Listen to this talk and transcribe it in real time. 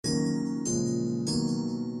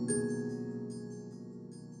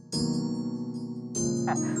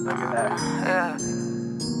Look at that. Yeah.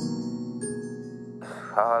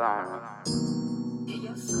 Hold on.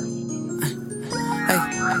 Hey,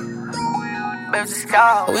 Baby, just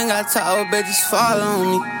call. we ain't gotta talk, oh, bitch, just fall on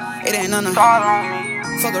me. It ain't none of Call on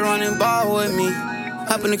me. fuck around and ball with me.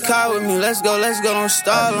 Hop in the car with me, let's go, don't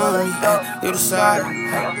stall on me. Hey, you decide.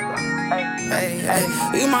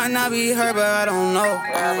 Hey, you might not be her, but I don't know.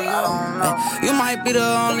 Hey, you might be the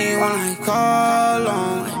only one I call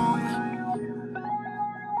on.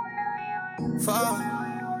 Fall.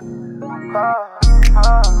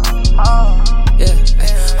 Yeah,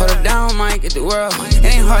 hey, hold it down, might get the world. It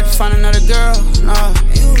ain't hard to find another girl, nah.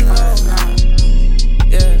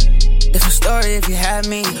 Yeah, different story if you had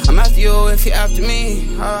me. I'm after you if you after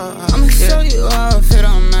me. I'ma show you off, it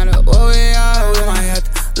don't matter what we are. We might have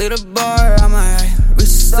to leave the bar, I might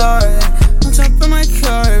restore it. I'm jump in my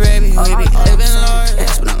car, baby, we be living large.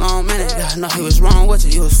 It's been a long minute, I know he was wrong with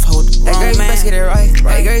you was told the wrong man. Hey girl, you best get it right,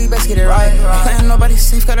 hey girl, you best get it right. Playing nobody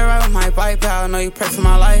safe, got it right with my pipe out. I know you pray for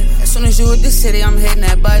my life. As soon as you hit the city, I'm hitting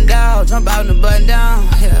that button down. Jump out and the button down,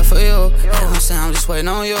 yeah, for you. You know what I'm saying, I'm just waiting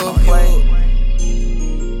on you.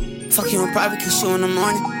 Fuck you in private, kiss you in the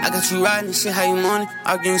morning. I got you riding, shit, how you morning?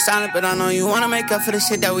 Arguing silent, but I know you wanna make up for the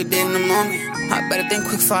shit that we did in the moment. I better think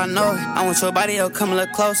quick before I know it. I want your body, yo, come a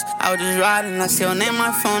little close. I was just riding, I see your name on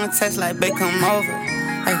my phone, and text like, babe, come over.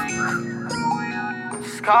 Hey,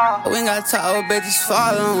 we ain't gotta talk, oh, bitch, just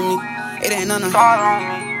fall on me. It ain't none of Call on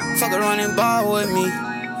me. fuck around and ball with me.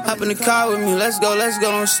 Hop in the car with me, let's go,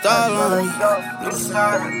 don't stall on me.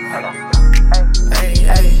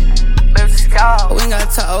 Hey. Call. We ain't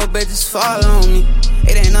gotta talk, oh, bitch, just fall on me.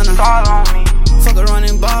 It ain't none of Call on me. fuck around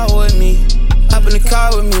and ball with me. Hop in the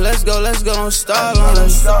car with me, let's go, don't stall on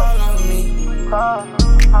me.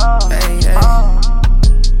 Hey.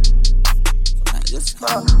 Just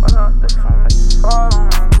Fall on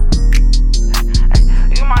me.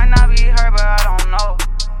 You might not be her, but I don't know.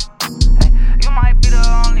 You might be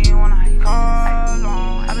the only one I call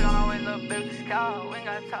on. I be on the way, little bitch, just call. We ain't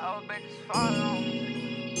gotta talk, oh, bitch, just fall on me.